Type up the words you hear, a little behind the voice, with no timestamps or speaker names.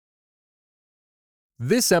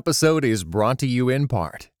This episode is brought to you in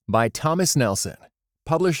part by Thomas Nelson,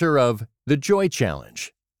 publisher of The Joy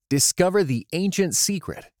Challenge. Discover the ancient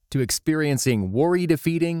secret to experiencing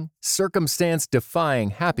worry-defeating, circumstance-defying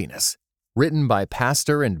happiness. Written by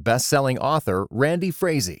pastor and best-selling author Randy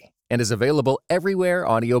Frazee and is available everywhere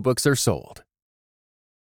audiobooks are sold.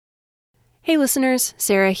 Hey listeners,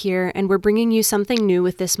 Sarah here, and we're bringing you something new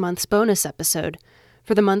with this month's bonus episode.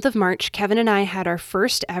 For the month of March, Kevin and I had our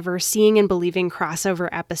first ever Seeing and Believing crossover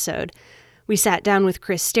episode. We sat down with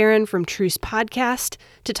Chris Staron from Truce podcast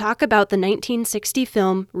to talk about the 1960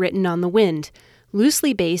 film Written on the Wind,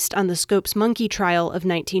 loosely based on the Scopes monkey trial of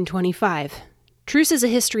 1925. Truce is a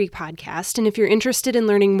history podcast, and if you're interested in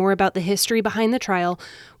learning more about the history behind the trial,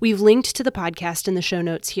 we've linked to the podcast in the show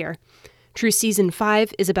notes here. Truce Season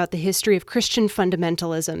 5 is about the history of Christian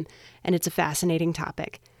fundamentalism, and it's a fascinating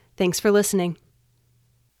topic. Thanks for listening.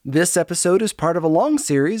 This episode is part of a long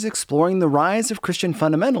series exploring the rise of Christian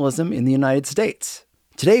fundamentalism in the United States.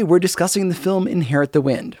 Today we're discussing the film Inherit the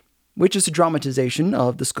Wind, which is a dramatization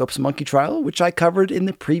of the Scopes monkey trial, which I covered in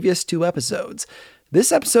the previous 2 episodes.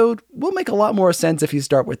 This episode will make a lot more sense if you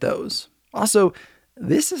start with those. Also,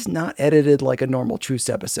 this is not edited like a normal Truce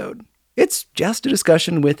episode. It's just a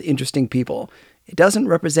discussion with interesting people. It doesn't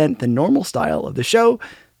represent the normal style of the show,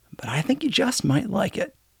 but I think you just might like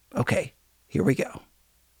it. Okay, here we go.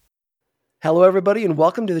 Hello, everybody, and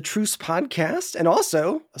welcome to the Truce podcast, and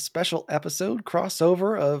also a special episode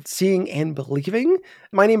crossover of Seeing and Believing.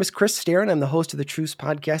 My name is Chris Staron. I'm the host of the Truce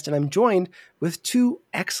podcast, and I'm joined with 2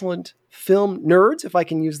 excellent film nerds, if I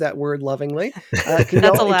can use that word lovingly. Can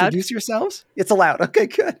y'all introduce yourselves? It's allowed. Okay,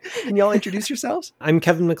 good. Can y'all introduce yourselves? I'm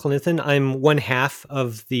Kevin McLenithan. I'm one half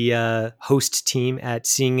of the host team at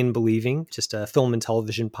Seeing and Believing, just a film and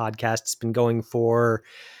television podcast. It's been going for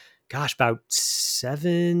about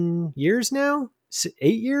 7 years now,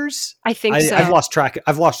 8 years. I think so. I've lost track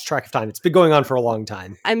of time. It's been going on for a long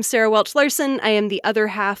time. I'm Sarah Welch Larson. I am the other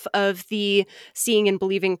half of the Seeing and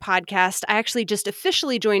Believing podcast. I actually just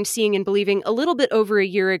officially joined Seeing and Believing a little bit over a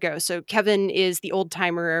year ago. So Kevin is the old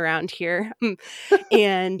timer around here.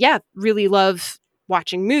 And yeah, really love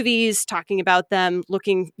watching movies, talking about them,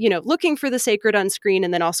 looking for the sacred on screen,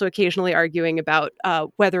 and then also occasionally arguing about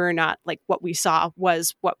whether or not what we saw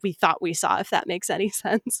was what we thought we saw, if that makes any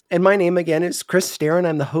sense. And my name again is Chris Staron.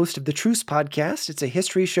 I'm the host of the Truce podcast. It's a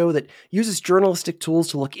history show that uses journalistic tools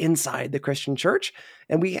to look inside the Christian church.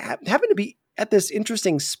 And we happen to be at this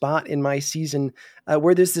interesting spot in my season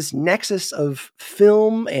where there's this nexus of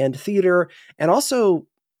film and theater and also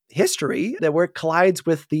history where it collides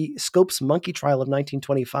with the Scopes monkey trial of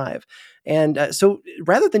 1925. And so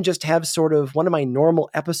rather than just have sort of one of my normal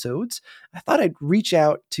episodes, I thought I'd reach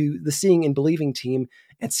out to the Seeing and Believing team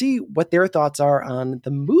and see what their thoughts are on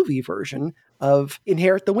the movie version of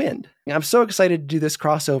Inherit the Wind. I'm so excited to do this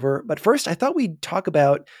crossover, but first I thought we'd talk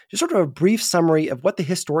about just sort of a brief summary of what the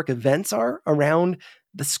historic events are around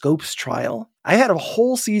the Scopes trial. I had a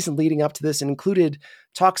whole season leading up to this and included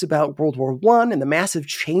talks about World War I and the massive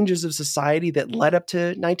changes of society that led up to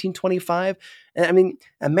 1925. And I mean,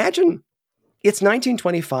 imagine it's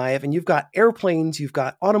 1925 and you've got airplanes, you've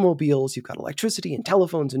got automobiles, you've got electricity and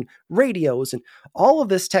telephones and radios and all of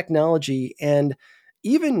this technology. And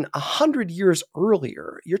even 100 years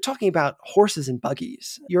earlier, you're talking about horses and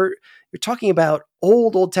buggies. You're talking about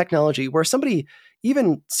old technology where somebody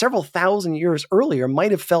even several thousand years earlier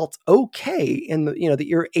might have felt okay in the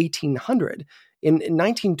year 1800. In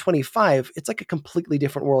 1925, it's like a completely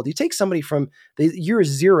different world. You take somebody from the year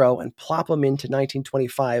 0 and plop them into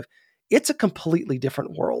 1925, it's a completely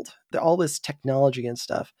different world. All this technology and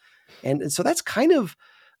stuff. And so that's kind of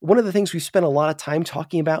one of the things we've spent a lot of time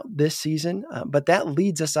talking about this season, but that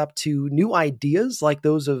leads us up to new ideas like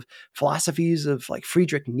those of philosophies of like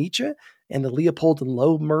Friedrich Nietzsche and the Leopold and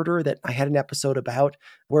Loeb murder that I had an episode about,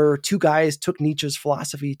 where 2 guys took Nietzsche's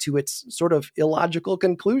philosophy to its sort of illogical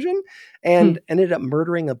conclusion and ended up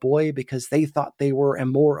murdering a boy because they thought they were a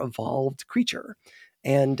more evolved creature.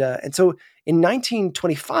 And so in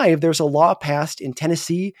 1925, there's a law passed in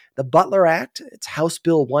Tennessee, the Butler Act. It's House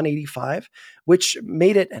Bill 185, which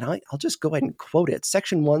made it, and I'll just go ahead and quote it.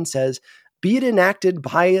 Section 1 says, "Be it enacted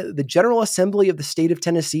by the General Assembly of the State of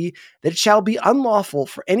Tennessee that it shall be unlawful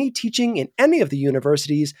for any teaching in any of the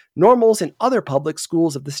universities, normals, and other public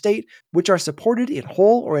schools of the state, which are supported in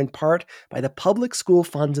whole or in part by the public school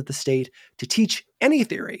funds of the state, to teach any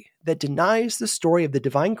theory that denies the story of the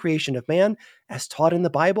divine creation of man as taught in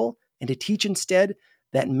the Bible, and to teach instead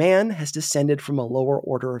that man has descended from a lower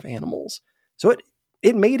order of animals." So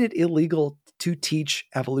it made it illegal to teach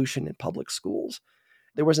evolution in public schools.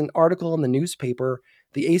 There was an article in the newspaper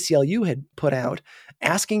the ACLU had put out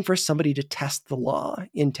asking for somebody to test the law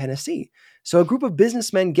in Tennessee. So a group of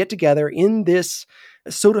businessmen get together in this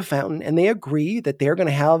soda fountain and they agree that they're going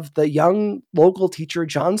to have the young local teacher,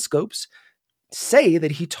 John Scopes, say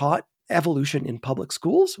that he taught evolution in public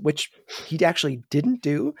schools, which he actually didn't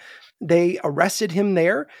do. They arrested him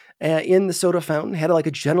there in the soda fountain, had like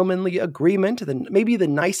a gentlemanly agreement, maybe the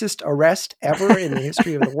nicest arrest ever in the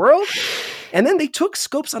history of the world. And then they took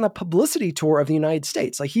Scopes on a publicity tour of the United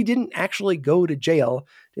States. Like he didn't actually go to jail,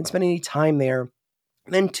 didn't spend any time there.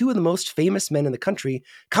 And then two of the most famous men in the country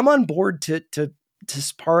come on board to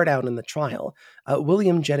spar it out in the trial.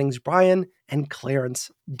 William Jennings Bryan and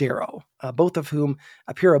Clarence Darrow, both of whom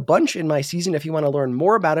appear a bunch in my season if you want to learn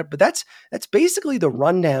more about it. But that's basically the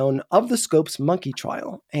rundown of the Scopes monkey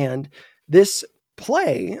trial. And this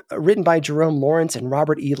play, written by Jerome Lawrence and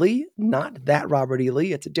Robert E. Lee, not that Robert E.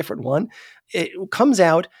 Lee, it's a different one. It comes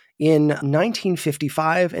out in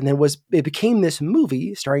 1955 and then it became this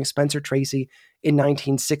movie starring Spencer Tracy in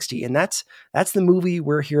 1960. And that's the movie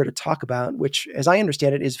we're here to talk about, which, as I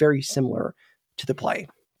understand it, is very similar to the play.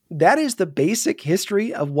 That is the basic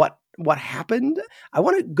history of what happened. I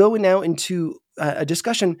want to go now into a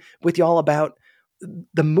discussion with y'all about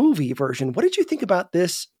the movie version. What did you think about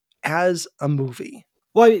this as a movie?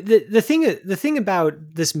 Well, the thing about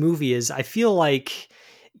this movie is I feel like,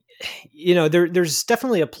 there's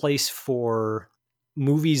definitely a place for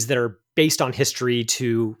movies that are based on history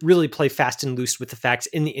to really play fast and loose with the facts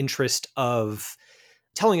in the interest of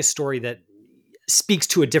telling a story that speaks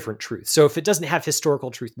to a different truth. So if it doesn't have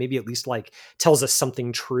historical truth, maybe at least like tells us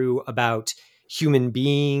something true about human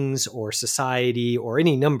beings or society or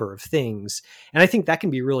any number of things. And I think that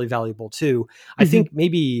can be really valuable too. I think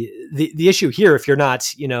maybe the issue here, if you're not,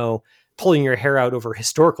 pulling your hair out over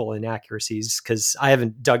historical inaccuracies, because I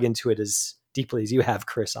haven't dug into it as deeply as you have,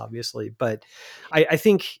 Chris, obviously, but I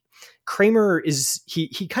think Kramer is,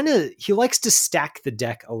 he likes to stack the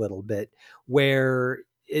deck a little bit where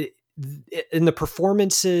in the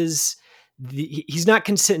performances, he's not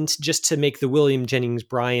content just to make the William Jennings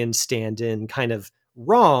Bryan stand-in kind of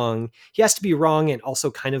wrong. He has to be wrong and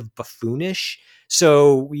also kind of buffoonish.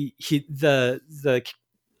 So the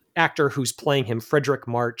actor who's playing him, Frederick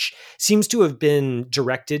March, seems to have been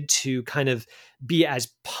directed to kind of be as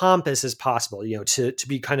pompous as possible, to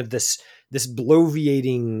be kind of this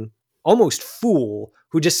bloviating, almost fool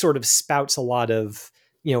who just sort of spouts a lot of,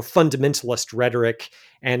 fundamentalist rhetoric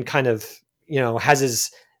and kind of, has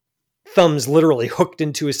his thumbs literally hooked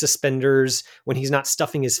into his suspenders when he's not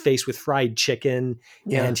stuffing his face with fried chicken.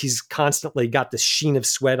 Yeah. And he's constantly got this sheen of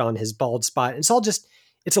sweat on his bald spot. It's all just,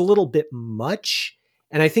 it's a little bit much.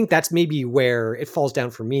 And I think that's maybe where it falls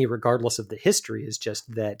down for me, regardless of the history, is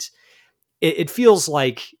just that it feels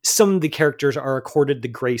like some of the characters are accorded the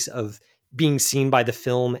grace of being seen by the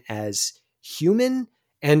film as human,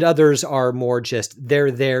 and others are more just,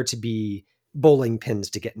 they're there to be bowling pins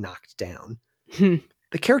to get knocked down.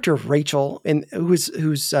 The character of Rachel, and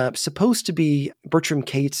who's supposed to be Bertram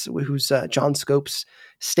Cates, who's John Scopes'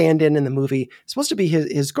 stand-in in the movie, supposed to be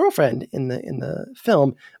his girlfriend in the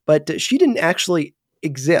film, but she didn't actually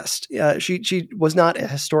exist. She was not a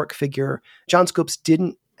historic figure. John Scopes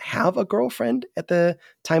didn't have a girlfriend at the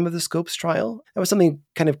time of the Scopes trial. That was something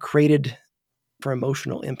kind of created for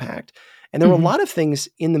emotional impact. And there were a lot of things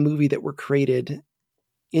in the movie that were created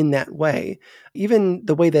in that way. Even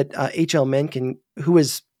the way that H.L. Mencken, who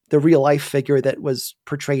is the real life figure that was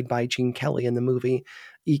portrayed by Gene Kelly in the movie,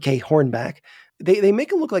 E.K. Hornback, they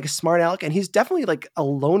make him look like a smart aleck, and he's definitely like a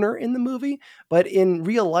loner in the movie. But in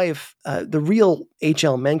real life, the real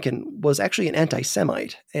H.L. Mencken was actually an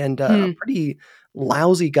anti-Semite and a pretty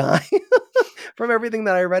lousy guy from everything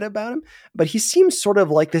that I read about him. But he seems sort of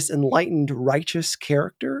like this enlightened, righteous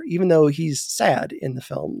character, even though he's sad in the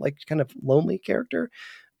film, like kind of lonely character.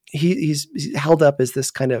 He's held up as this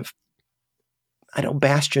kind of,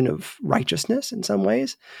 bastion of righteousness in some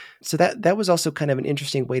ways. So that was also kind of an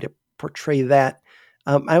interesting way to portray that.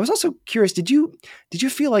 I was also curious, did you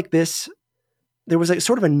feel like there was a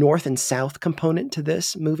sort of a North and South component to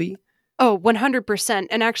this movie? Oh, 100%.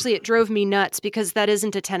 And actually it drove me nuts because that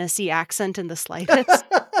isn't a Tennessee accent in the slightest.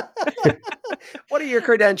 What are your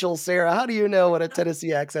credentials, Sarah? How do you know what a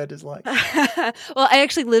Tennessee accent is like? Well, I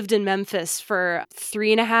actually lived in Memphis for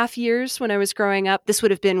 3.5 years when I was growing up. This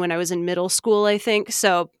would have been when I was in middle school, I think.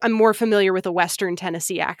 So I'm more familiar with a Western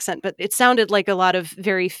Tennessee accent, but it sounded like a lot of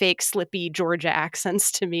very fake, slippy Georgia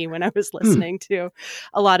accents to me when I was listening to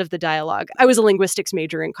a lot of the dialogue. I was a linguistics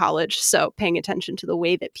major in college, so paying attention to the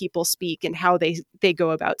way that people speak and how they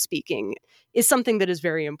go about speaking is something that is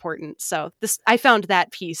very important. So I found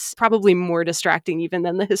that piece probably more distracting even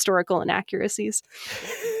than the historical inaccuracies.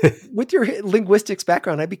 With your linguistics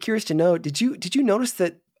background, I'd be curious to know, did you notice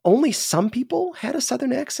that only some people had a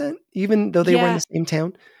Southern accent, even though they were in Yeah. the same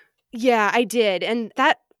town? Yeah, I did. And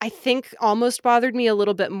that, I think, almost bothered me a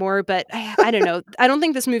little bit more, but I don't know. I don't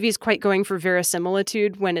think this movie is quite going for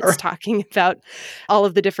verisimilitude when it's talking about all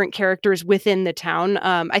of the different characters within the town.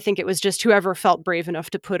 I think it was just whoever felt brave enough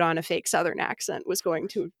to put on a fake Southern accent was going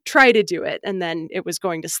to try to do it, and then it was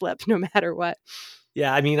going to slip no matter what.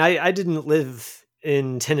 Yeah, I mean, I didn't live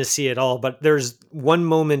in Tennessee at all, but there's one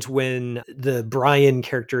moment when the Brian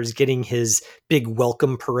character is getting his big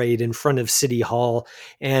welcome parade in front of City Hall,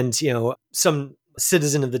 and some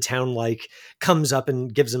citizen of the town like comes up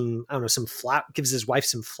and gives him, I don't know, gives his wife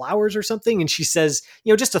some flowers or something, and she says,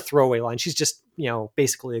 just a throwaway line. She's just,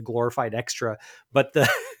 basically a glorified extra, but the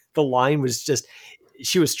the line was just,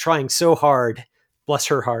 she was trying so hard, bless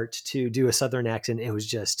her heart, to do a Southern accent. It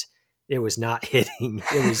was not hitting.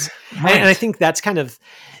 It was, Right. and I think that's kind of,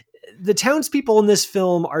 the townspeople in this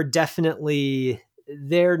film are definitely,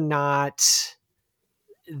 they're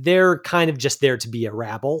kind of just there to be a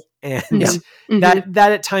rabble. And Mm-hmm.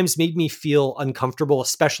 that at times made me feel uncomfortable,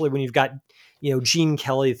 especially when you've got, Gene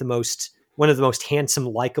Kelly, one of the most handsome,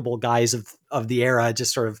 likable guys of the era,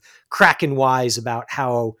 just sort of cracking wise about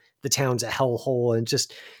how the town's a hellhole. And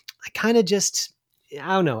just,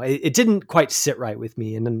 I don't know. It didn't quite sit right with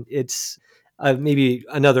me. And then it's maybe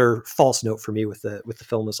another false note for me with the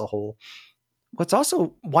film as a whole. What's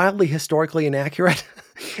also wildly historically inaccurate,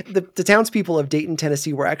 the townspeople of Dayton,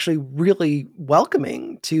 Tennessee were actually really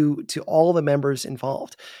welcoming to all the members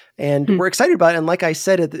involved. And we're excited about it. And like I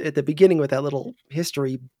said at the beginning with that little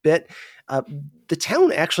history bit, the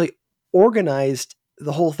town actually organized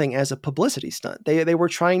the whole thing as a publicity stunt. They were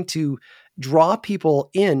trying to draw people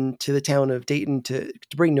into the town of Dayton to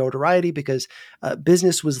bring notoriety because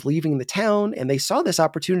business was leaving the town, and they saw this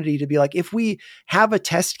opportunity to be like, if we have a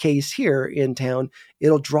test case here in town,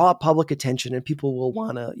 it'll draw public attention and people will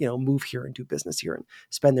want to, move here and do business here and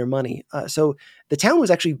spend their money. So the town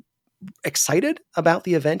was actually excited about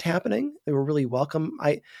the event happening. They were really welcome.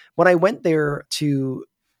 When I went there to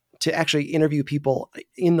actually interview people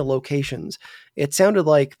in the locations, it sounded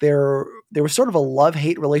like there was sort of a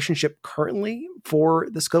love-hate relationship currently for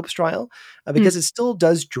the Scopes trial, because it still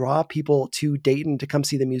does draw people to Dayton to come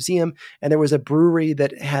see the museum. And there was a brewery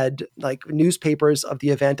that had like newspapers of the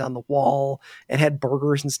event on the wall and had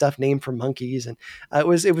burgers and stuff named for monkeys. And it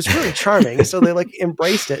was really charming. So they like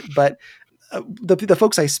embraced it. But the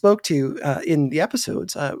folks I spoke to in the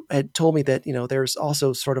episodes had told me that there's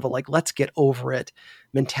also sort of a like let's get over it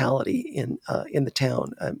mentality in the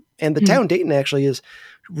town, and the town Dayton actually is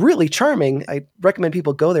really charming. I recommend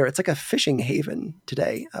people go there. It's like a fishing haven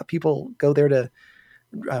today. People go there to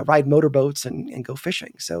ride motorboats and go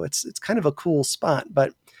fishing. So it's kind of a cool spot.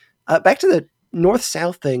 But back to the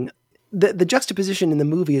north-south thing. The juxtaposition in the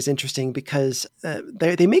movie is interesting because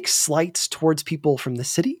they make slights towards people from the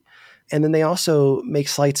city. And then they also make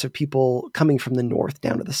slights of people coming from the north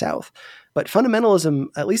down to the south. But fundamentalism,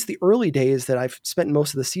 at least the early days that I've spent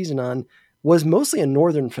most of the season on, was mostly a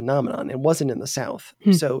northern phenomenon. It wasn't in the south.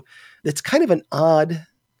 So it's kind of an odd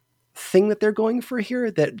thing that they're going for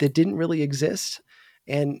here that didn't really exist.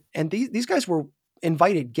 And these guys were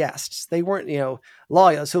invited guests. They weren't,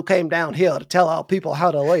 lawyers who came down here to tell our people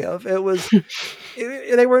how to live. It was,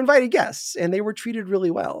 they were invited guests and they were treated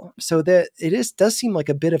really well. So that does seem like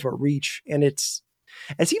a bit of a reach. And it's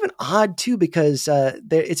even odd too, because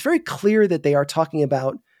it's very clear that they are talking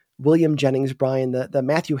about William Jennings Bryan, the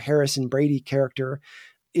Matthew Harrison Brady character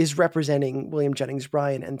is representing William Jennings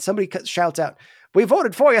Bryan. And somebody shouts out, "We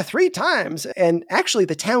voted for you 3 times." And actually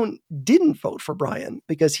the town didn't vote for Bryan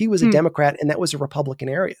because he was a Democrat and that was a Republican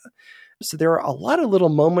area. So there are a lot of little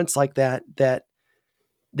moments like that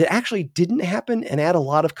actually didn't happen and add a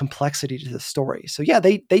lot of complexity to the story. So yeah,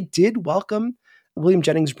 they did welcome William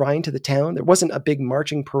Jennings Bryan to the town. There wasn't a big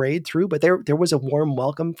marching parade through, but there was a warm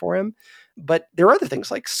welcome for him. But there are other things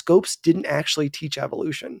like Scopes didn't actually teach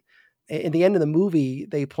evolution. In the end of the movie,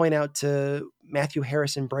 they point out to Matthew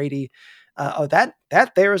Harrison Brady, that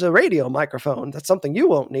there is a radio microphone. That's something you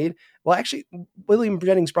won't need. Well, actually, William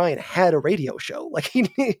Jennings Bryan had a radio show. Like he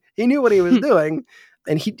knew what he was doing,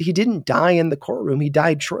 and he didn't die in the courtroom. He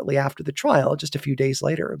died shortly after the trial, just a few days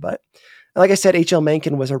later. But like I said, H.L.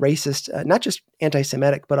 Mencken was a racist, not just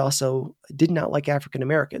anti-Semitic, but also did not like African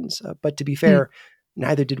Americans. But to be fair,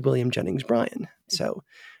 neither did William Jennings Bryan. So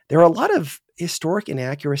there are a lot of historic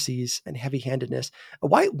inaccuracies and heavy-handedness.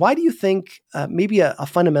 Why do you think maybe a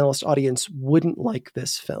fundamentalist audience wouldn't like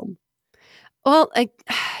this film? Well,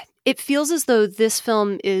 It feels as though this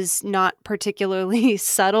film is not particularly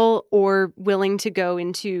subtle or willing to go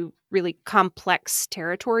into really complex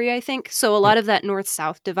territory, I think. So a lot of that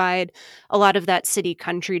north-south divide, a lot of that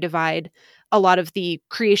city-country divide, a lot of the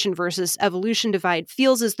creation versus evolution divide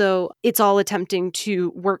feels as though it's all attempting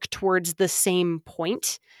to work towards the same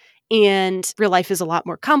point. And real life is a lot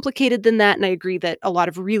more complicated than that. And I agree that a lot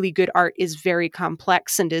of really good art is very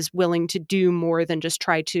complex and is willing to do more than just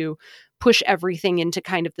try to push everything into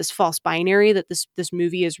kind of this false binary that this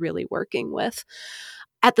movie is really working with.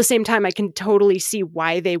 At the same time, I can totally see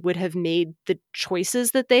why they would have made the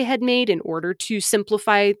choices that they had made in order to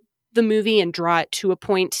simplify the movie and draw it to a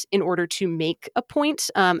point in order to make a point.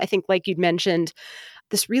 I think, like you'd mentioned,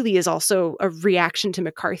 this really is also a reaction to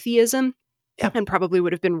McCarthyism. Yeah. And probably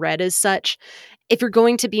would have been read as such. If you're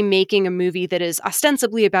going to be making a movie that is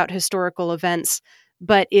ostensibly about historical events,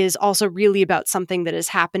 but is also really about something that is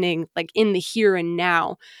happening like in the here and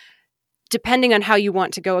now, depending on how you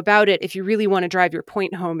want to go about it, if you really want to drive your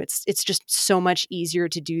point home, it's just so much easier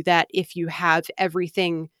to do that if you have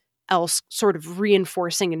everything else sort of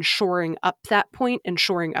reinforcing and shoring up that point and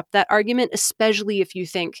shoring up that argument, especially if you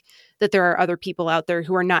think that there are other people out there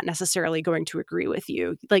who are not necessarily going to agree with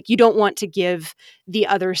you. Like, you don't want to give the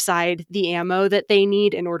other side the ammo that they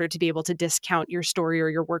need in order to be able to discount your story or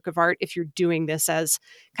your work of art if you're doing this as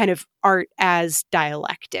kind of art as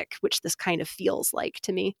dialectic, which this kind of feels like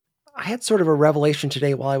to me. I had sort of a revelation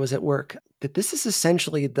today while I was at work that this is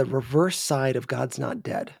essentially the reverse side of God's Not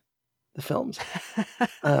Dead, the films.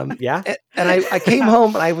 Yeah. And I came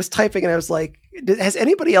home and I was typing and I was like, has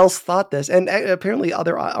anybody else thought this? And apparently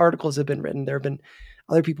other articles have been written. There have been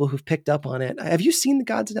other people who've picked up on it. Have you seen the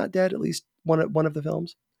God's Not Dead, at least one of the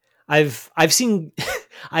films? I've seen,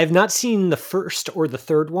 I have not seen the first or the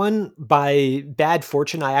third one. By bad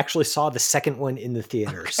fortune, I actually saw the second one in the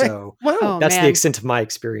theater. Okay. So Wow. that's man. the extent of my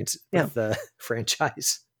experience Yeah. with the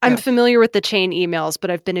franchise. I'm Yeah. familiar with the chain emails, but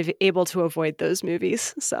I've been able to avoid those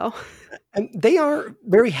movies. So And they are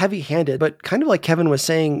very heavy-handed, but kind of like Kevin was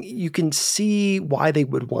saying, you can see why they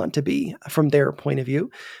would want to be from their point of view.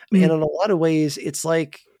 And in a lot of ways, it's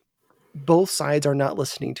like both sides are not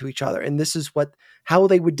listening to each other. And this is how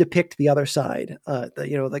they would depict the other side,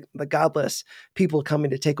 the godless people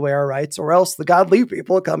coming to take away our rights, or else the godly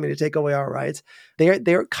people coming to take away our rights.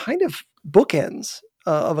 They're kind of bookends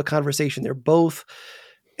of a conversation. They're both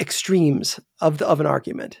extremes of an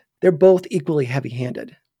argument. They're both equally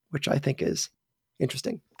heavy-handed, which I think is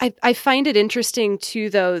interesting. I find it interesting too,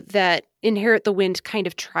 though, that Inherit the Wind kind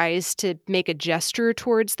of tries to make a gesture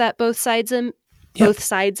towards that both sidesism,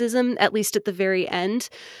 at least at the very end,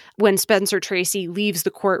 when Spencer Tracy leaves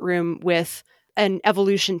the courtroom with an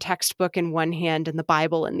evolution textbook in one hand and the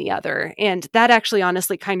Bible in the other. And that actually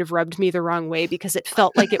honestly kind of rubbed me the wrong way because it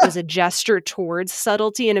felt like it was a gesture towards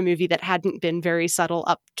subtlety in a movie that hadn't been very subtle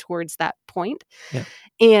up towards that point. Yeah.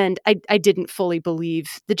 And I didn't fully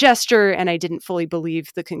believe the gesture, and I didn't fully believe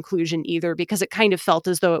the conclusion either, because it kind of felt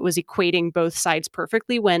as though it was equating both sides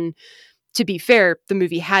perfectly when, to be fair, the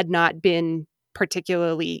movie had not been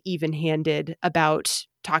particularly even-handed about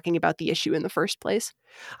talking about the issue in the first place.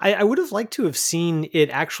 I would have liked to have seen it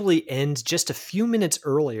actually end just a few minutes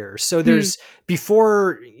earlier. So there's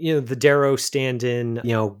before, the Darrow stand-in,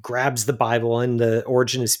 grabs the Bible and the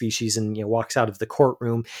Origin of Species and, walks out of the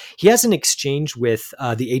courtroom. He has an exchange with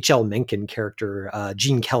the H.L. Mencken character,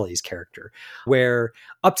 Gene Kelly's character, where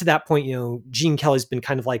up to that point, Gene Kelly's been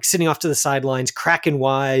kind of like sitting off to the sidelines, cracking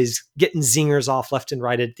wise, getting zingers off left and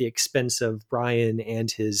right at the expense of Brian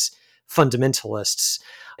and his fundamentalists.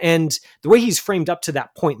 And the way he's framed up to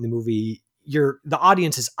that point in the movie, the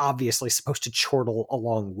audience is obviously supposed to chortle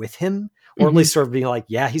along with him, or at least sort of being like,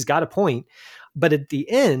 yeah, he's got a point. But at the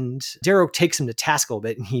end, Darrow takes him to task a little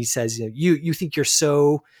bit, and he says, you think you're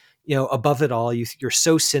so, above it all. You're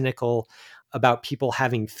so cynical about people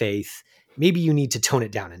having faith. Maybe you need to tone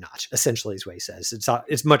it down a notch, essentially is what he says.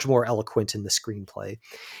 It's much more eloquent in the screenplay.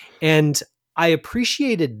 And I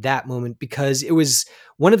appreciated that moment because it was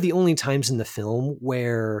one of the only times in the film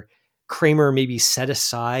where Kramer maybe set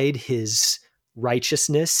aside his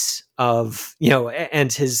righteousness of,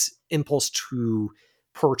 and his impulse to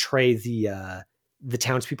portray the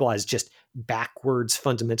townspeople as just backwards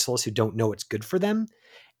fundamentalists who don't know what's good for them,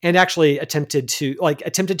 and actually attempted to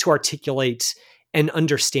articulate an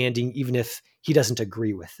understanding, even if he doesn't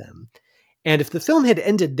agree with them. And if the film had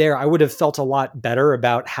ended there, I would have felt a lot better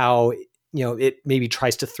about how it maybe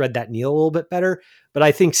tries to thread that needle a little bit better. But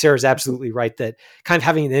I think Sarah's absolutely right that kind of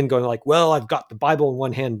having it in going like, well, I've got the Bible in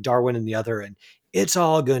one hand, Darwin in the other, and it's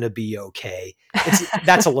all going to be okay.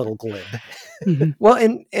 That's a little glib. Mhm. Well,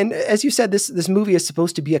 and as you said, this movie is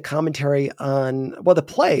supposed to be a commentary on, well, the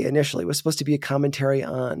play initially was supposed to be a commentary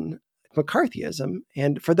on McCarthyism.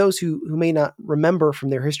 And for those who may not remember from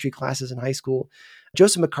their history classes in high school,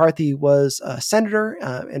 Joseph McCarthy was a senator,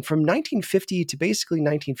 and from 1950 to basically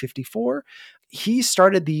 1954, he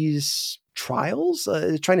started these trials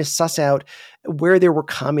trying to suss out where there were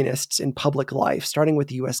communists in public life, starting with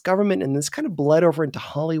the US government, and this kind of bled over into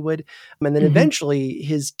Hollywood. And then Mhm. eventually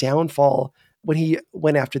his downfall when he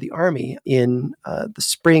went after the army in the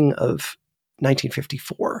spring of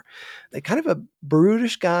 1954. Kind of a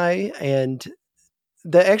brutish guy, and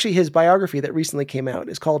actually his biography that recently came out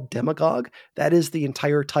is called Demagogue. That is the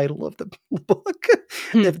entire title of the book.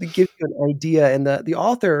 Hmm. If it gives you an idea, and the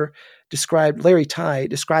author Larry Tye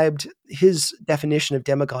described his definition of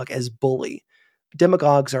demagogue as bully.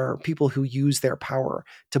 Demagogues are people who use their power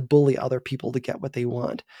to bully other people to get what they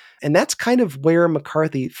want. And that's kind of where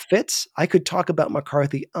McCarthy fits. I could talk about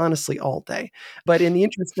McCarthy honestly all day. But in the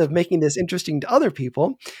interest of making this interesting to other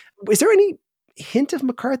people, is there any hint of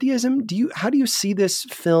McCarthyism? How do you see this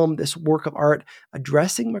film, this work of art,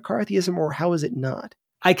 addressing McCarthyism, or how is it not?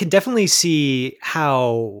 I can definitely see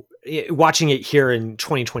how, watching it here in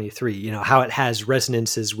 2023, how it has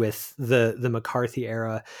resonances with the McCarthy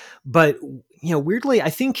era. But, weirdly,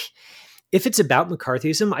 I think if it's about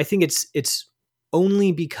McCarthyism, I think it's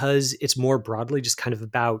only because it's more broadly just kind of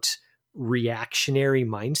about reactionary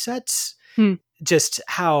mindsets. Hmm. Just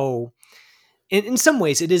how, in some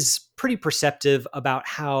ways, it is pretty perceptive about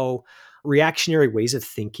how reactionary ways of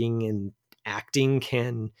thinking and acting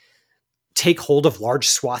can take hold of large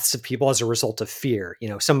swaths of people as a result of fear.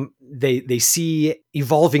 They see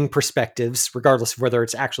evolving perspectives, regardless of whether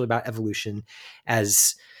it's actually about evolution,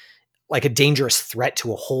 as like a dangerous threat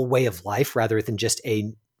to a whole way of life, rather than just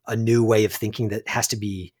a new way of thinking that has to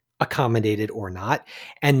be accommodated or not,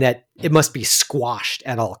 and that it must be squashed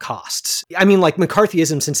at all costs. I mean, like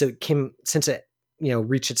McCarthyism, since it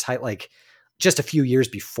reached its height like just a few years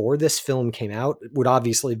before this film came out, would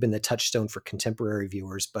obviously have been the touchstone for contemporary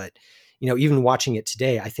viewers. But even watching it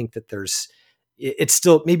today, I think that it's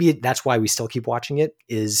still, maybe that's why we still keep watching it,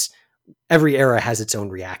 is every era has its own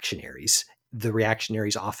reactionaries. The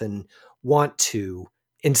reactionaries often want to,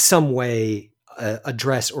 in some way,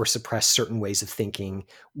 address or suppress certain ways of thinking,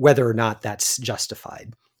 whether or not that's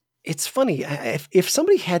justified. It's funny. If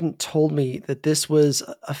somebody hadn't told me that this was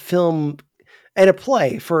a film and a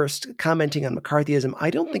play first commenting on McCarthyism,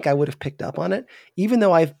 I don't think I would have picked up on it, even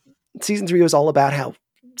though season 3 was all about how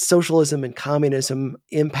socialism and communism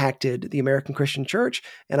impacted the American Christian church.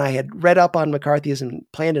 And I had read up on McCarthyism and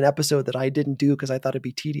planned an episode that I didn't do because I thought it'd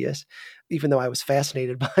be tedious, even though I was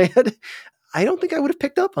fascinated by it. I don't think I would have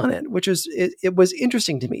picked up on it, which is, it was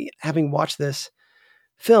interesting to me having watched this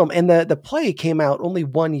film. And the play came out only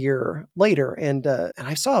 1 year later. And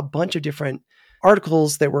I saw a bunch of different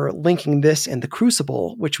articles that were linking this and The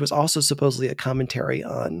Crucible, which was also supposedly a commentary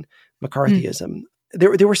on McCarthyism.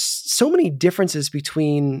 There were so many differences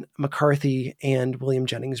between McCarthy and William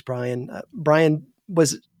Jennings Bryan. Bryan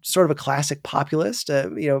was sort of a classic populist,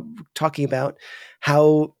 talking about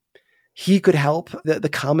how he could help the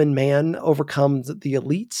common man overcome the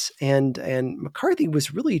elites. And McCarthy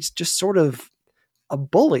was really just sort of a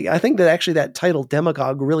bully. I think that actually that title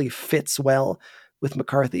demagogue really fits well with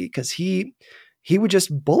McCarthy, because he would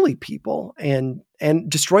just bully people and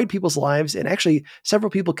destroyed people's lives. And actually several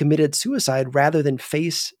people committed suicide rather than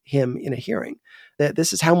face him in a hearing. That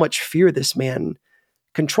this is how much fear this man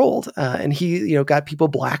controlled. And he, got people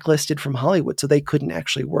blacklisted from Hollywood, so they couldn't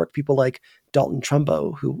actually work. People like Dalton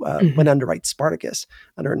Trumbo, who went on to write Spartacus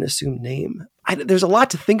under an assumed name. There's a lot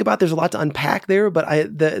to think about. There's a lot to unpack there, but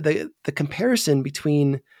the comparison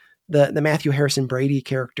between the Matthew Harrison Brady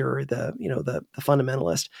character, the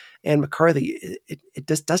fundamentalist, and McCarthy, it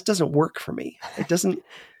just doesn't work for me. It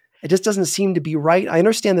just doesn't seem to be right. I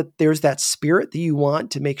understand that there's that spirit that you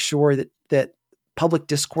want to make sure that public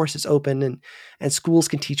discourse is open and schools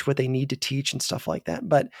can teach what they need to teach and stuff like that.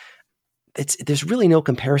 But there's really no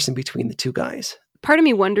comparison between the two guys. Part of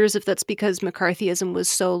me wonders if that's because McCarthyism was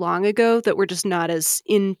so long ago that we're just not as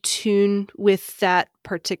in tune with that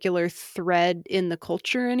particular thread in the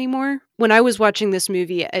culture anymore. When I was watching this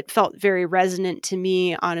movie, it felt very resonant to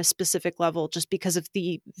me on a specific level, just because of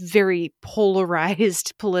the very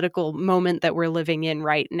polarized political moment that we're living in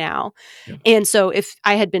right now. Yeah. And so if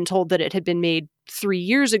I had been told that it had been made 3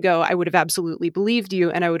 years ago, I would have absolutely believed you.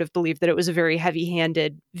 And I would have believed that it was a very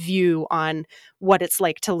heavy-handed view on what it's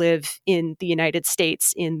like to live in the United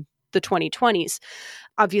States in the 2020s.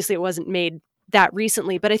 Obviously, it wasn't made that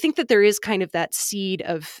recently, but I think that there is kind of that seed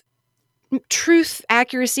of truth,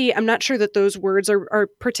 accuracy, I'm not sure that those words are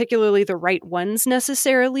particularly the right ones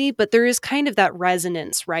necessarily, but there is kind of that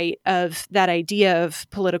resonance, right, of that idea of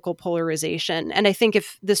political polarization. And I think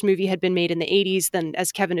if this movie had been made in the 80s, then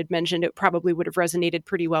as Kevin had mentioned, it probably would have resonated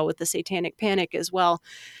pretty well with the Satanic Panic as well.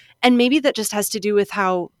 And maybe that just has to do with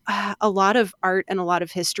how a lot of art and a lot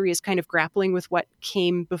of history is kind of grappling with what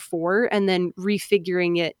came before and then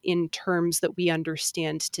refiguring it in terms that we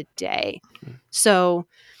understand today. So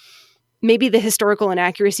maybe the historical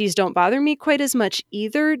inaccuracies don't bother me quite as much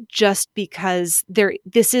either, just because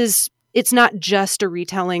it's not just a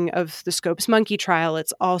retelling of the Scopes Monkey trial.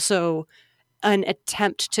 It's also an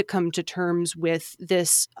attempt to come to terms with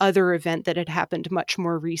this other event that had happened much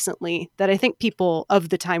more recently that I think people of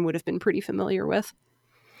the time would have been pretty familiar with.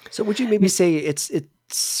 So would you maybe say it's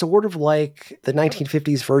sort of like the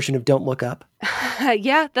 1950s version of Don't Look Up?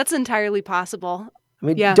 Yeah, that's entirely possible. I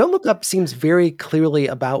mean, Yeah. Don't Look Up seems very clearly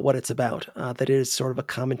about what it's about, that it is sort of a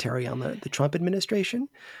commentary on the Trump administration.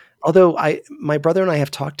 Although my brother and I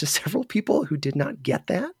have talked to several people who did not get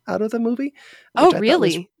that out of the movie, which I thought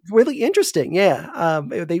was really interesting. Yeah.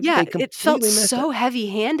 They it felt completely missed so it.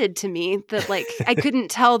 heavy-handed to me that I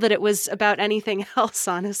couldn't tell that it was about anything else,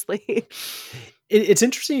 honestly. It's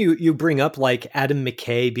interesting you bring up like Adam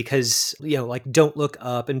McKay because, like Don't Look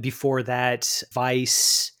Up, and before that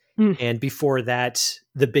Vice, and before that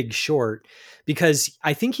The Big Short, because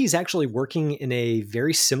I think he's actually working in a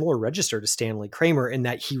very similar register to Stanley Kramer in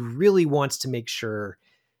that he really wants to make sure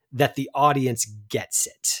that the audience gets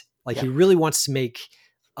it. Like he really wants to make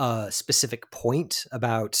a specific point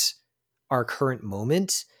about our current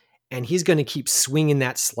moment, and he's going to keep swinging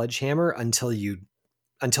that sledgehammer until you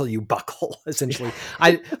buckle, essentially.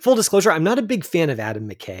 Full disclosure, I'm not a big fan of Adam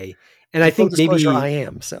McKay. And I think maybe I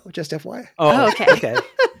am. So just FYI. Oh, okay.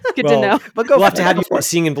 Good to know. But we'll have to have you on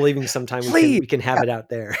Seeing and Believing sometime. We can have it out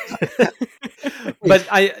there. But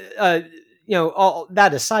all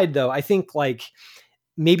that aside, though, I think like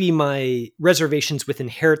maybe my reservations with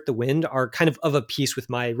Inherit the Wind are kind of a piece with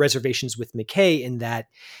my reservations with McKay, in that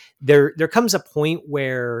there comes a point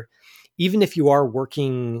where even if you are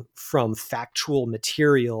working from factual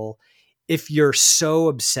material, if you're so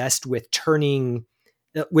obsessed with turning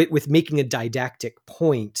with making a didactic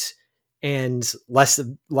point and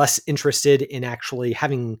less interested in actually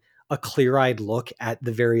having a clear-eyed look at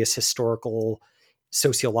the various historical,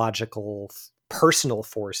 sociological, personal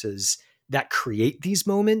forces that create these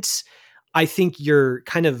moments, I think you're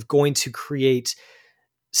kind of going to create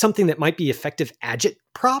something that might be effective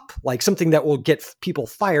agitprop, like something that will get people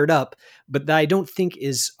fired up, but that I don't think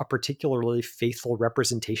is a particularly faithful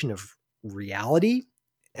representation of reality.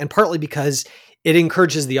 And partly because it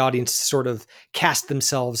encourages the audience to sort of cast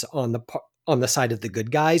themselves on the side of the good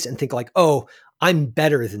guys and think like, oh, I'm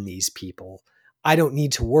better than these people. I don't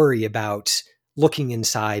need to worry about looking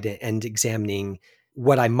inside and examining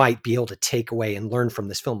what I might be able to take away and learn from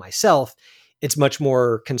this film myself. It's much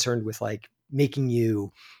more concerned with like making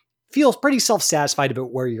you feel pretty self-satisfied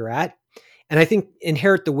about where you're at. And I think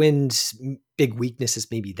Inherit the Wind's big weakness is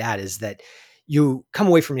maybe is that you come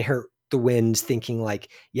away from Inherit the Wind thinking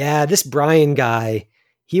like, yeah, this Brian guy,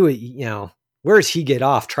 he would, where does he get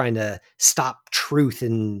off trying to stop truth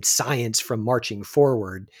and science from marching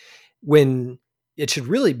forward? When it should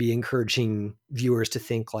really be encouraging viewers to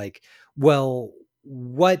think like, well,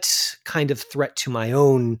 what kind of threat to my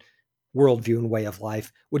own worldview and way of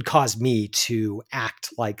life would cause me to act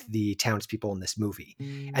like the townspeople in this movie?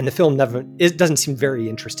 And the film doesn't seem very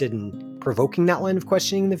interested in provoking that line of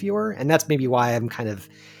questioning in the viewer. And that's maybe why I'm kind of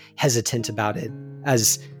hesitant about it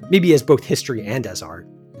as both history and as art.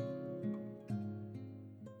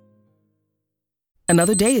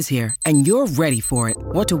 Another day is here and you're ready for it.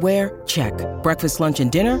 What to wear? Check. Breakfast, lunch,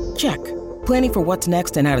 and dinner? Check. Planning for what's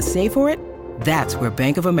next and how to save for it? That's where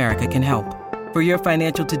Bank of America can help. For your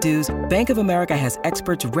financial to-dos, Bank of America has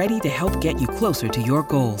experts ready to help get you closer to your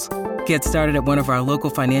goals. Get started at one of our local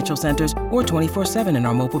financial centers or 24/7 in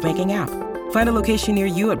our mobile banking app. Find a location near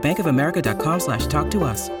you at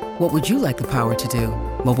bankofamerica.com/talktous. What would you like the power to do?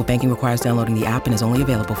 Mobile banking requires downloading the app and is only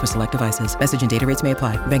available for select devices. Message and data rates may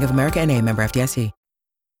apply. Bank of America N.A., member FDIC.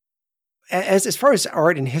 As far as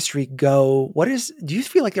art and history go, do you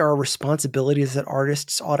feel like there are responsibilities that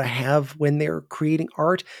artists ought to have when they're creating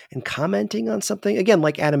art and commenting on something? Again,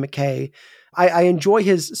 like Adam McKay, I enjoy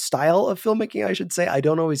his style of filmmaking, I should say. I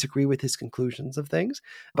don't always agree with his conclusions of things,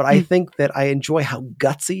 but I think that I enjoy how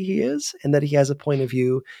gutsy he is and that he has a point of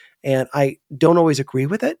view. And I don't always agree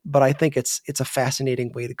with it, but I think it's a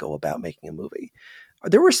fascinating way to go about making a movie. Are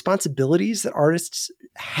there responsibilities that artists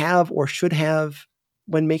have or should have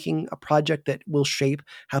when making a project that will shape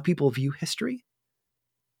how people view history?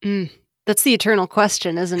 That's the eternal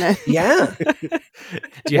question, isn't it? Yeah. Do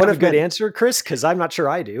you One have a of good the- answer, Chris? Because I'm not sure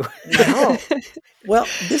I do. No. Well,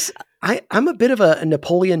 I'm a bit of a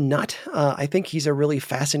Napoleon nut. I think he's a really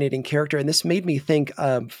fascinating character. And this made me think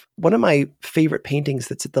of one of my favorite paintings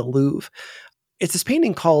that's at the Louvre. It's this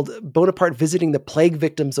painting called Bonaparte Visiting the Plague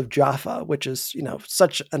Victims of Jaffa, which is,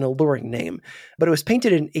 such an alluring name. But it was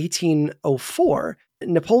painted in 1804.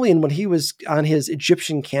 Napoleon, when he was on his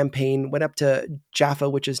Egyptian campaign, went up to Jaffa,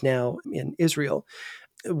 which is now in Israel,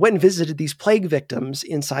 went and visited these plague victims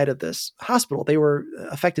inside of this hospital. They were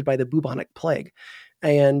affected by the bubonic plague,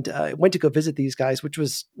 and went to go visit these guys, which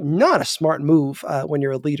was not a smart move when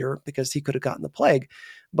you're a leader, because he could have gotten the plague.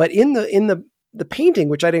 But in the painting,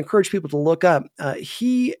 which I'd encourage people to look up,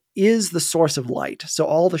 he is the source of light. So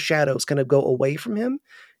all the shadows kind of go away from him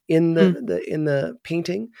in the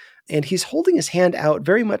painting, and he's holding his hand out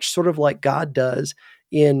very much sort of like God does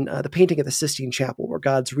in the painting of the Sistine Chapel, where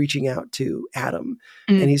God's reaching out to Adam,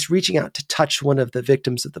 and he's reaching out to touch one of the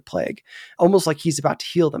victims of the plague, almost like he's about to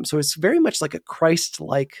heal them. So it's very much like a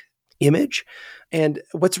Christ-like image. And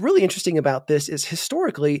what's really interesting about this is,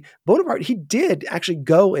 historically, Bonaparte, he did actually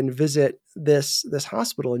go and visit this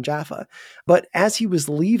hospital in Jaffa. But as he was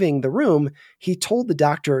leaving the room, he told the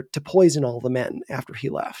doctor to poison all the men after he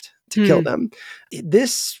left, to kill them.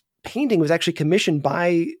 This painting was actually commissioned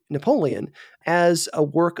by Napoleon as a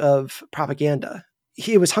work of propaganda.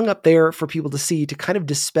 It was hung up there for people to see, to kind of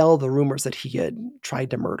dispel the rumors that he had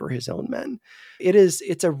tried to murder his own men.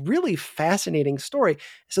 It's a really fascinating story.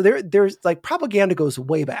 So there's like, propaganda goes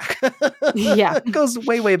way back. Yeah. It goes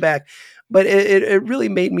way, way back. But it really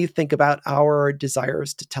made me think about our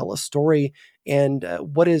desires to tell a story, and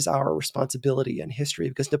what is our responsibility in history,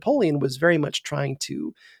 because Napoleon was very much trying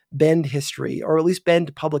to bend history, or at least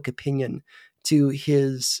bend public opinion to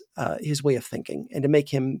his way of thinking, and to make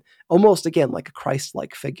him almost, again, like a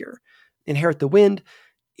Christ-like figure. Inherit the Wind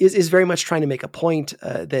is very much trying to make a point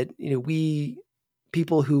that we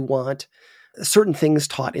people who want certain things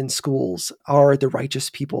taught in schools are the righteous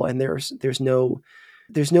people, and there's no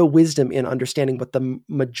wisdom in understanding what the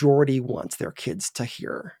majority wants their kids to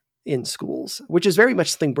hear in schools, which is very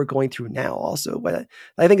much the thing we're going through now also. What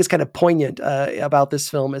I think is kind of poignant about this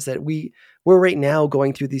film is that we're right now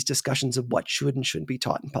going through these discussions of what should and shouldn't be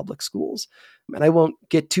taught in public schools. And I won't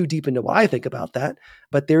get too deep into what I think about that,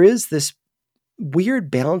 but there is this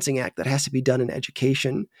weird balancing act that has to be done in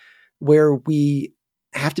education, where we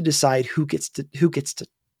have to decide who gets to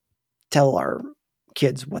tell our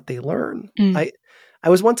kids what they learn. I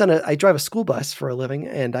was once I drive a school bus for a living,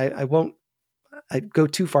 and I won't go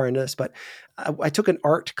too far into this, but I took an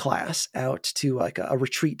art class out to like a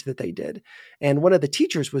retreat that they did. And one of the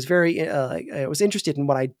teachers was very, was interested in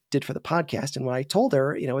what I did for the podcast. And when I told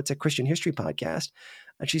her, it's a Christian history podcast,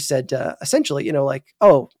 and she said, essentially, do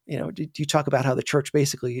you talk about how the church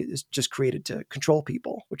basically is just created to control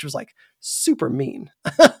people, which was like super mean.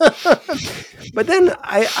 But then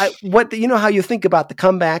how you think about the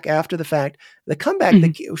comeback after the fact, the comeback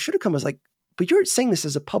that should have come was like, but you're saying this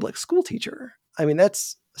as a public school teacher. I mean,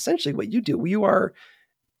 that's essentially what you do. You are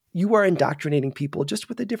indoctrinating people just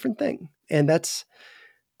with a different thing. And that's,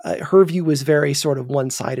 her view was very sort of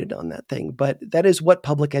one-sided on that thing, but that is what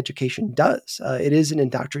public education does. It is an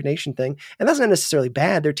indoctrination thing, and that's not necessarily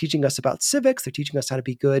bad. They're teaching us about civics. They're teaching us how to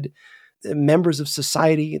be good members of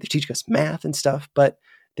society. They're teaching us math and stuff, but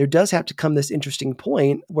there does have to come this interesting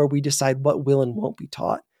point where we decide what will and won't be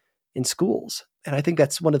taught in schools. And I think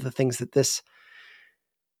that's one of the things that this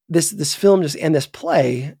film and this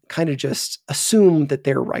play kind of just assume that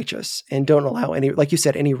they're righteous and don't allow any, like you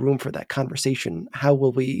said, any room for that conversation. How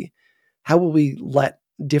will we let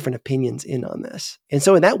different opinions in on this? And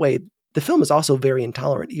so in that way, the film is also very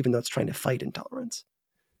intolerant, even though it's trying to fight intolerance.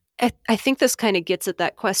 I think this kind of gets at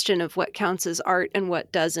that question of what counts as art and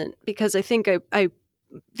what doesn't, because I think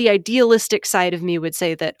the idealistic side of me would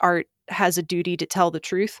say that art has a duty to tell the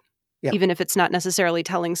truth. Yep. Even if it's not necessarily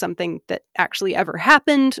telling something that actually ever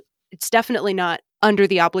happened. It's definitely not under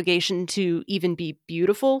the obligation to even be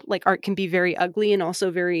beautiful. Like, art can be very ugly and also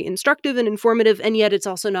very instructive and informative, and yet it's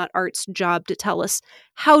also not art's job to tell us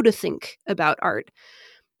how to think about art,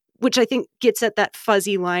 which I think gets at that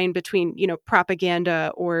fuzzy line between,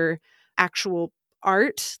 propaganda or actual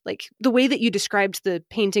art. Like, the way that you described the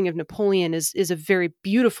painting of Napoleon is a very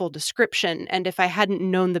beautiful description. And if I hadn't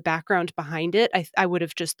known the background behind it, I would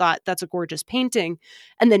have just thought that's a gorgeous painting.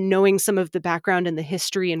 And then knowing some of the background and the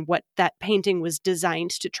history and what that painting was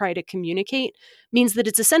designed to try to communicate means that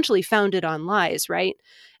it's essentially founded on lies, right?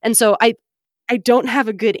 And so I don't have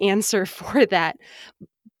a good answer for that.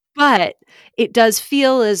 But it does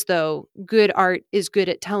feel as though good art is good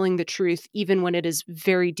at telling the truth, even when it is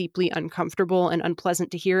very deeply uncomfortable and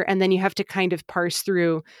unpleasant to hear. And then you have to kind of parse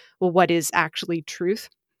through, well, what is actually truth?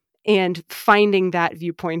 And finding that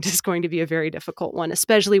viewpoint is going to be a very difficult one,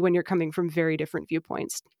 especially when you're coming from very different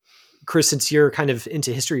viewpoints. Chris, since you're kind of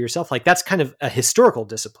into history yourself, like that's kind of a historical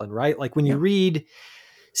discipline, right? Like when you read,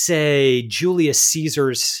 say, Julius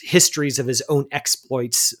Caesar's histories of his own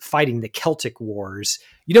exploits fighting the Celtic Wars,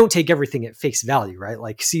 you don't take everything at face value, right?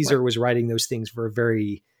 Like Caesar was writing those things for a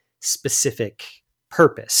very specific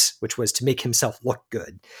purpose, which was to make himself look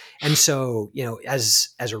good. And so, as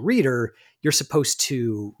a reader, you're supposed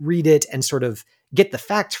to read it and sort of get the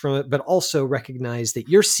facts from it, but also recognize that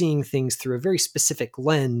you're seeing things through a very specific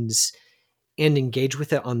lens and engage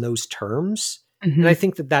with it on those terms. And I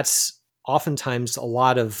think that that's oftentimes a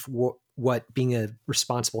lot of what being a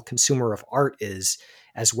responsible consumer of art is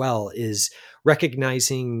as well, is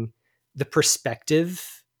recognizing the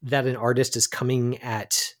perspective that an artist is coming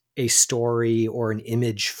at a story or an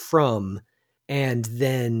image from, and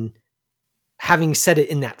then having set it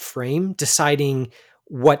in that frame, deciding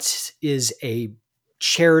what is a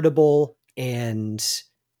charitable and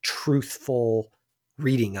truthful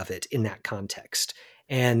reading of it in that context.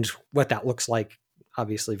 And what that looks like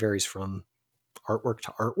obviously varies from artwork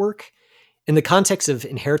to artwork. In the context of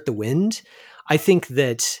Inherit the Wind, I think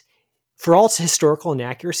that for all its historical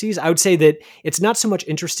inaccuracies, I would say that it's not so much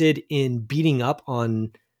interested in beating up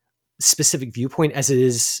on specific viewpoint as it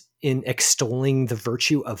is in extolling the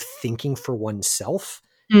virtue of thinking for oneself.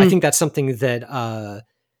 I think that's something that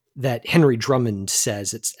that Henry Drummond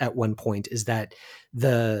says it's at one point, is that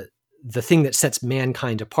the thing that sets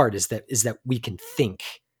mankind apart is that we can think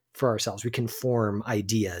for ourselves, we can form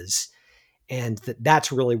ideas, and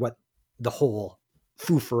that's really what the whole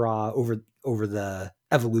foofara over the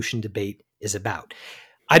evolution debate is about.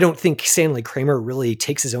 I don't think Stanley Kramer really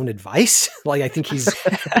takes his own advice. Like, I think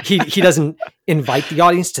he doesn't invite the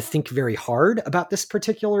audience to think very hard about this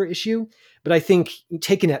particular issue. But I think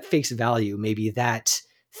taken at face value, maybe that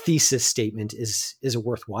thesis statement is a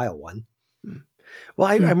worthwhile one. Well,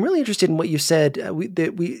 I'm really interested in what you said.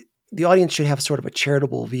 The audience should have sort of a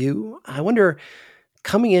charitable view. I wonder,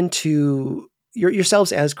 coming into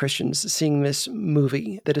yourselves as Christians, seeing this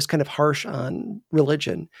movie that is kind of harsh on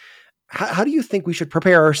religion, how do you think we should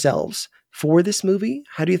prepare ourselves for this movie?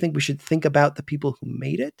 How do you think we should think about the people who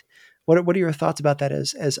made it? What are your thoughts about that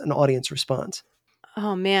as an audience response?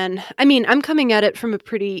 Oh, man. I mean, I'm coming at it from a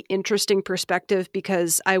pretty interesting perspective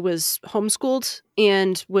because I was homeschooled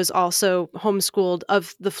and was also homeschooled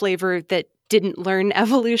of the flavor that didn't learn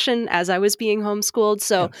evolution as I was being homeschooled.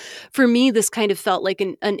 So for me, this kind of felt like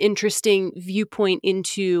an interesting viewpoint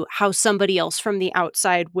into how somebody else from the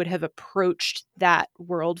outside would have approached that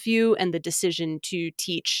worldview and the decision to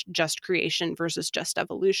teach just creation versus just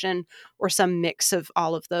evolution, or some mix of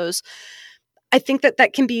all of those. I think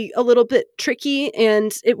that can be a little bit tricky,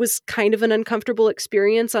 and it was kind of an uncomfortable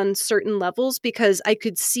experience on certain levels because I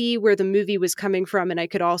could see where the movie was coming from, and I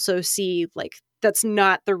could also see, like, that's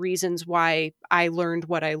not the reasons why I learned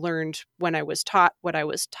what I learned when I was taught what I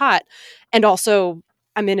was taught. And also,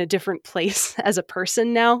 I'm in a different place as a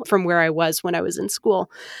person now from where I was when I was in school.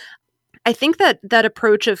 I think that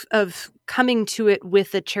approach of coming to it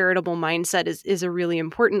with a charitable mindset is a really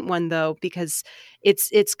important one, though, because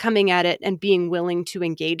it's coming at it and being willing to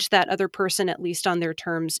engage that other person, at least on their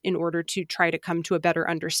terms, in order to try to come to a better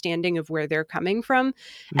understanding of where they're coming from.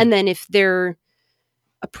 And then if their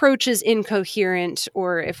approach is incoherent,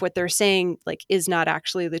 or if what they're saying is not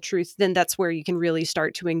actually the truth, then that's where you can really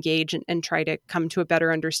start to engage and try to come to a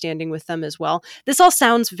better understanding with them as well. This all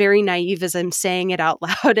sounds very naive as I'm saying it out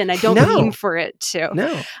loud, and I don't mean for it to.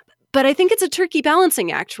 No. But I think it's a tricky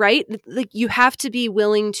balancing act, right? Like, you have to be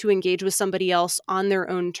willing to engage with somebody else on their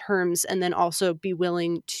own terms, and then also be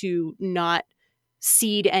willing to not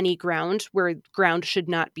cede any ground where ground should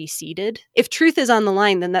not be ceded. If truth is on the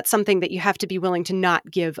line, then that's something that you have to be willing to not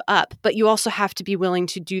give up. But you also have to be willing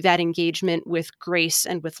to do that engagement with grace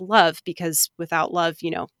and with love, because without love,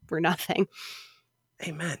 we're nothing.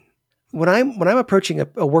 Amen. When I'm approaching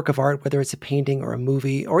a work of art, whether it's a painting or a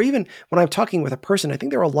movie, or even when I'm talking with a person, I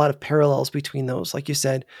think there are a lot of parallels between those. Like you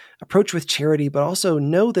said, approach with charity, but also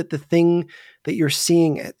know that the thing that you're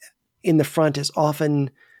seeing in the front is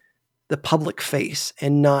often the public face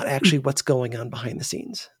and not actually what's going on behind the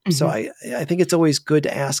scenes. Mm-hmm. So I think it's always good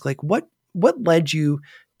to ask, like, what led you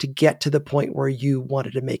to get to the point where you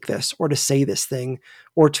wanted to make this, or to say this thing,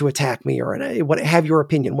 or to attack me, or have your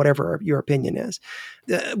opinion, whatever your opinion is.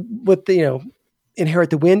 Inherit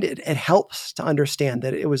the Wind, it helps to understand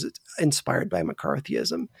that it was inspired by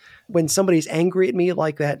McCarthyism. When somebody's angry at me,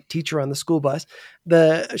 like that teacher on the school bus,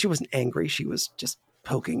 she wasn't angry, she was just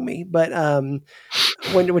poking me. But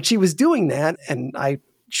when she was doing that, and I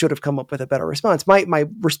should have come up with a better response, my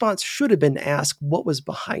response should have been to ask what was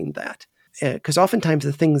behind that. Because oftentimes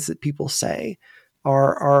the things that people say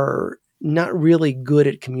are not really good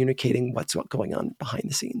at communicating what's going on behind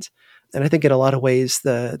the scenes. And I think in a lot of ways,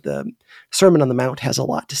 the Sermon on the Mount has a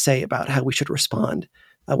lot to say about how we should respond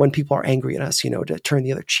when people are angry at us, to turn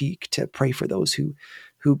the other cheek, to pray for those who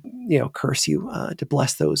curse you, to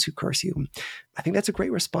bless those who curse you. I think that's a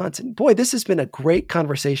great response. And boy, this has been a great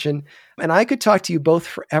conversation. And I could talk to you both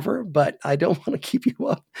forever, but I don't want to keep you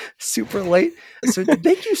up super late. So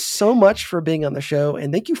thank you so much for being on the show,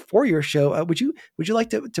 and thank you for your show. Would you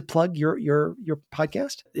like to plug your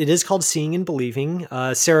podcast? It is called Seeing and Believing.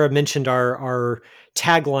 Sarah mentioned our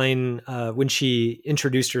tagline when she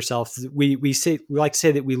introduced herself. We like to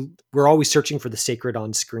say that we're always searching for the sacred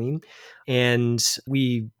on screen, and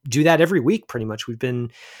we do that every week. Pretty much,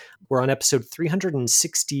 we're on episode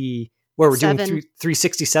 360. Well, we're doing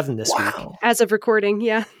 367 this week as of recording.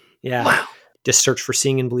 Yeah. Wow. Just search for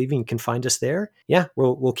Seeing and Believing. You can find us there. Yeah,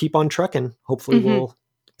 we'll keep on trucking. Hopefully, we'll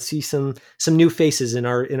see some new faces in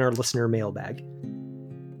our listener mailbag.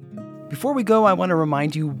 Before we go, I want to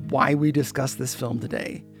remind you why we discussed this film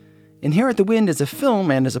today. Inherit the Wind as a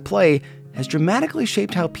film and as a play has dramatically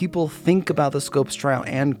shaped how people think about the Scopes trial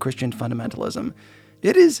and Christian fundamentalism.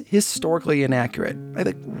 It is historically inaccurate, I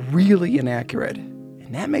think really inaccurate,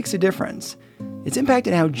 and that makes a difference. It's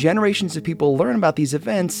impacted how generations of people learn about these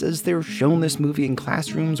events as they're shown this movie in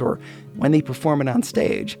classrooms or when they perform it on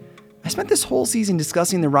stage. I spent this whole season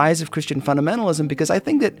discussing the rise of Christian fundamentalism because I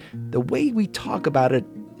think that the way we talk about it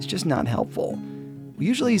is just not helpful. We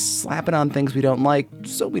usually slap it on things we don't like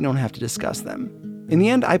so we don't have to discuss them. In the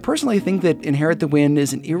end, I personally think that Inherit the Wind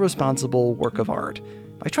is an irresponsible work of art.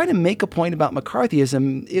 By trying to make a point about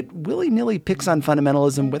McCarthyism, it willy-nilly picks on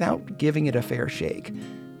fundamentalism without giving it a fair shake.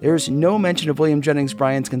 There's no mention of William Jennings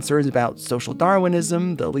Bryan's concerns about social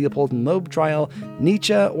Darwinism, the Leopold and Loeb trial,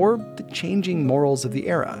 Nietzsche, or the changing morals of the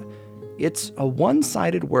era. It's a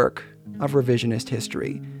one-sided work of revisionist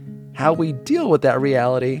history. How we deal with that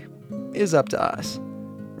reality is up to us.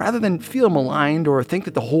 Rather than feel maligned or think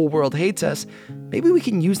that the whole world hates us, maybe we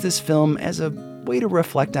can use this film as a way to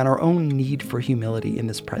reflect on our own need for humility in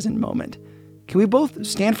this present moment. Can we both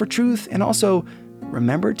stand for truth and also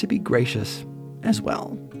remember to be gracious as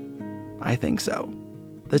well? I think so.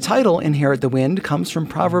 The title, Inherit the Wind, comes from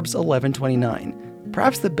Proverbs 11:29.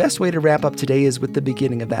 Perhaps the best way to wrap up today is with the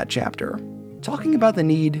beginning of that chapter, talking about the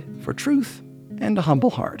need for truth and a humble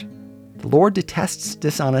heart. The Lord detests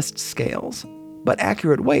dishonest scales, but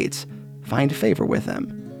accurate weights find favor with him.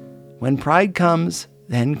 When pride comes,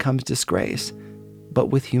 then comes disgrace, but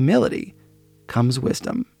with humility comes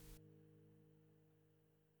wisdom.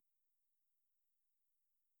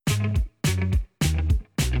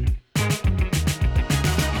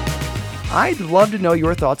 I'd love to know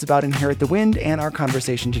your thoughts about Inherit the Wind and our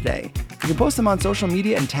conversation today. You can post them on social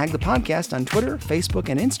media and tag the podcast on Twitter, Facebook,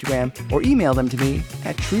 and Instagram, or email them to me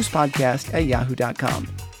at trucepodcast@yahoo.com.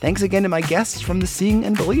 Thanks again to my guests from the Seeing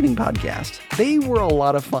and Believing podcast. They were a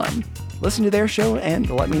lot of fun. Listen to their show and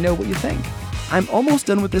let me know what you think. I'm almost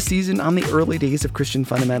done with this season on the early days of Christian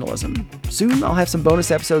fundamentalism. Soon I'll have some bonus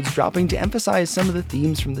episodes dropping to emphasize some of the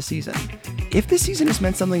themes from the season. If this season has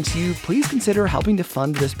meant something to you, please consider helping to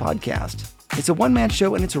fund this podcast. It's a one-man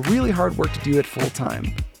show and it's really hard work to do it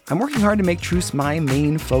full-time. I'm working hard to make Truce my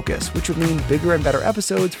main focus, which would mean bigger and better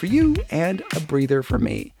episodes for you and a breather for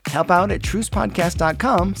me. Help out at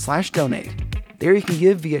trucepodcast.com/donate. There you can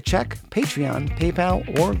give via check, Patreon, PayPal,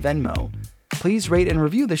 or Venmo. Please rate and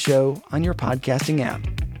review the show on your podcasting app.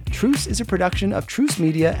 Truce is a production of Truce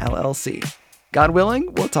Media, LLC. God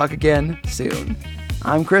willing, we'll talk again soon.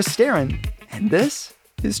 I'm Chris Staron, and this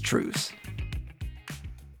is Truce.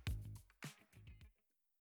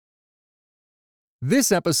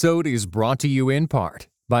 This episode is brought to you in part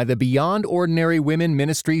by the Beyond Ordinary Women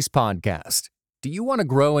Ministries podcast. Do you want to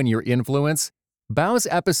grow in your influence? Bow's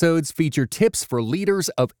episodes feature tips for leaders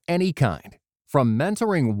of any kind, from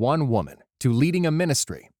mentoring one woman to leading a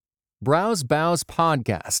ministry. Browse Bow's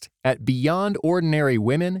podcast at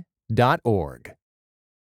beyondordinarywomen.org.